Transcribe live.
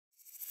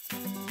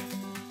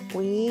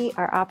We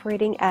are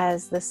operating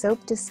as the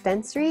Soap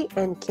Dispensary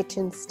and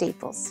Kitchen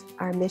Staples.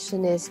 Our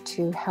mission is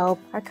to help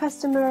our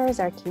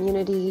customers, our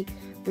community,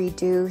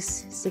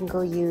 reduce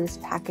single-use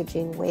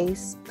packaging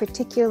waste,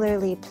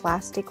 particularly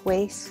plastic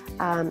waste,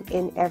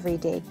 in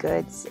everyday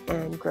goods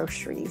and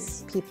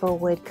groceries. People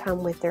would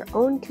come with their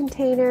own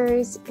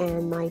containers,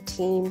 and my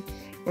team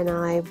and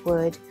I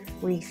would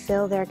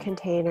refill their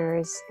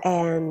containers,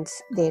 and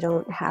they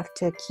don't have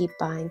to keep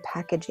buying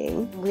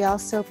packaging. We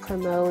also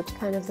promote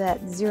kind of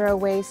that zero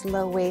waste,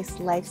 low waste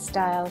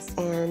lifestyles,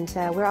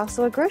 and we're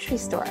also a grocery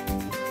store.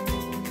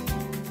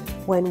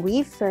 When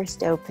we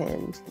first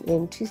opened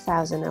in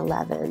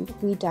 2011,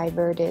 we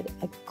diverted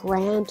a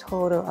grand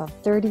total of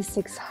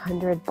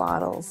 3,600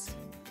 bottles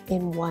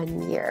in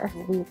 1 year.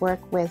 We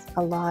work with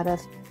a lot of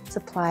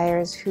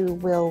suppliers who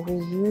will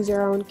reuse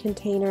their own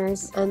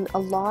containers, and a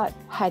lot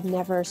had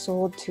never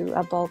sold to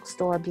a bulk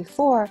store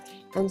before,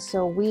 and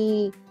so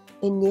we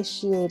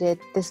initiated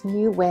this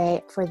new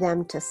way for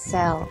them to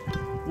sell.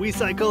 We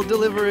cycle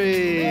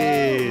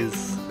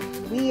deliveries!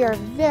 We are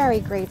very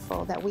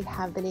grateful that we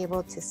have been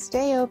able to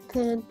stay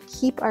open,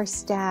 keep our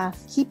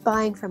staff, keep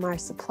buying from our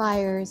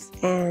suppliers,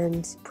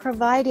 and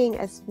providing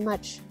as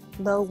much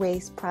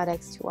low-waste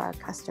products to our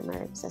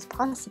customers as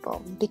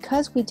possible.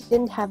 Because we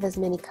didn't have as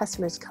many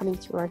customers coming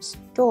through our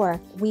store,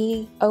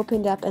 we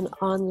opened up an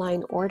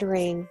online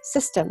ordering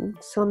system.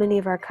 So many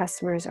of our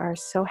customers are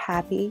so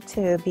happy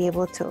to be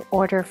able to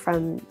order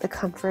from the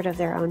comfort of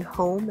their own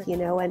home. You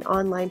know, and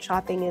online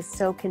shopping is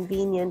so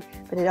convenient,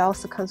 but it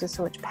also comes with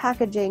so much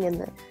packaging and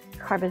the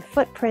carbon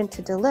footprint to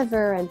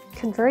deliver, and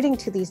converting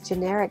to these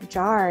generic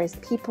jars.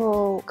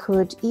 People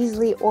could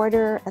easily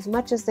order as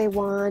much as they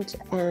want,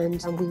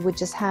 and we would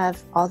just have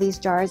all these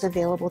jars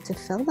available to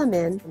fill them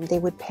in. They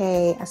would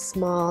pay a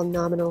small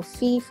nominal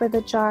fee for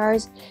the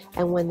jars,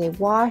 and when they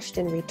washed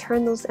and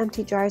returned those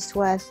empty jars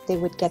to us, they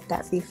would get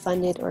that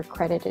refunded or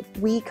credited.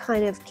 We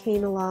kind of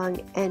came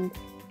along and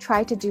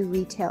tried to do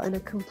retail in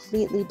a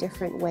completely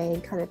different way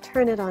and kind of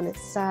turn it on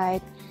its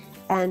side.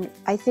 And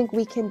I think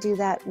we can do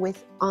that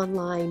with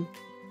online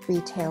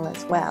retail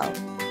as well.